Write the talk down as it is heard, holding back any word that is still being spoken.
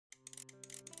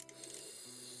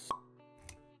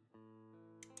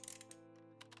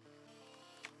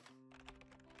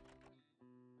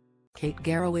Kate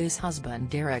Garraway's husband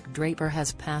Derek Draper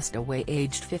has passed away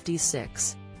aged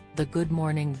 56. The Good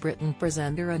Morning Britain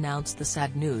presenter announced the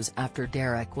sad news after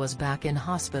Derek was back in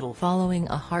hospital following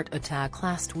a heart attack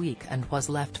last week and was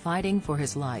left fighting for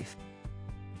his life.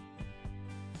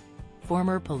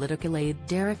 Former political aide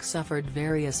Derek suffered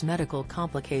various medical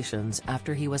complications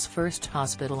after he was first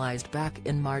hospitalized back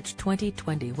in March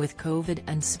 2020 with COVID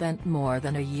and spent more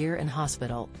than a year in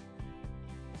hospital.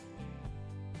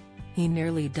 He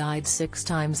nearly died 6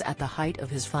 times at the height of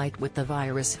his fight with the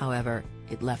virus. However,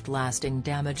 it left lasting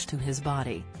damage to his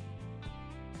body.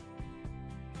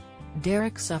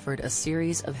 Derek suffered a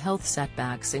series of health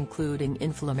setbacks including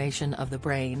inflammation of the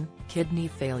brain, kidney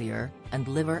failure, and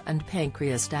liver and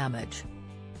pancreas damage.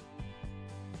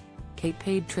 Kate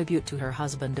paid tribute to her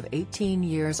husband of 18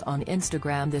 years on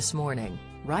Instagram this morning,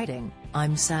 writing,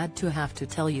 "I'm sad to have to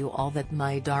tell you all that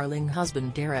my darling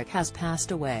husband Derek has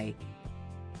passed away.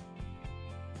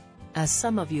 As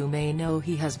some of you may know,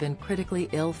 he has been critically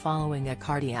ill following a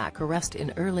cardiac arrest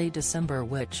in early December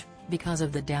which, because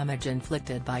of the damage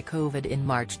inflicted by COVID in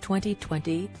March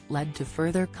 2020, led to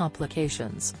further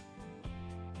complications."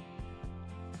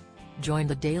 Join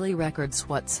the Daily Record's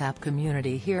WhatsApp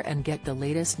community here and get the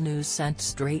latest news sent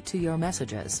straight to your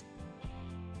messages.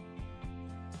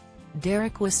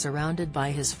 Derek was surrounded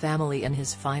by his family in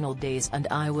his final days, and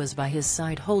I was by his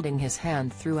side holding his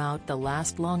hand throughout the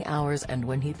last long hours and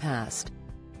when he passed.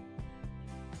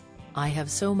 I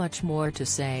have so much more to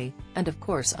say, and of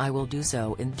course I will do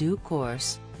so in due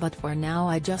course, but for now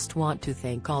I just want to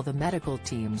thank all the medical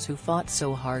teams who fought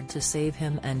so hard to save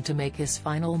him and to make his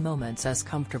final moments as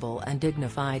comfortable and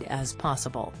dignified as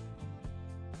possible.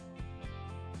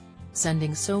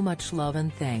 Sending so much love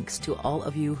and thanks to all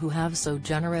of you who have so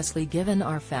generously given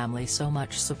our family so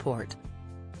much support.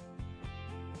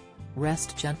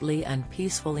 Rest gently and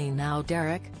peacefully now,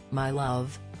 Derek, my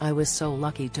love. I was so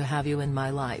lucky to have you in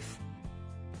my life.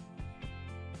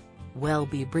 We'll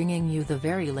be bringing you the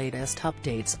very latest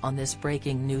updates on this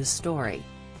breaking news story.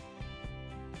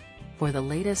 For the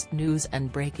latest news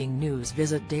and breaking news,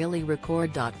 visit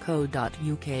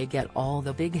dailyrecord.co.uk. Get all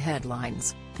the big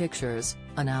headlines, pictures,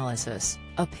 analysis,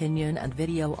 opinion and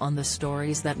video on the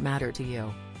stories that matter to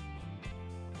you.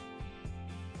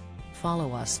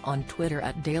 Follow us on Twitter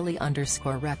at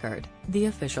 @daily_record, the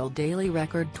official Daily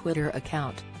Record Twitter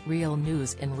account, real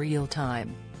news in real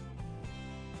time.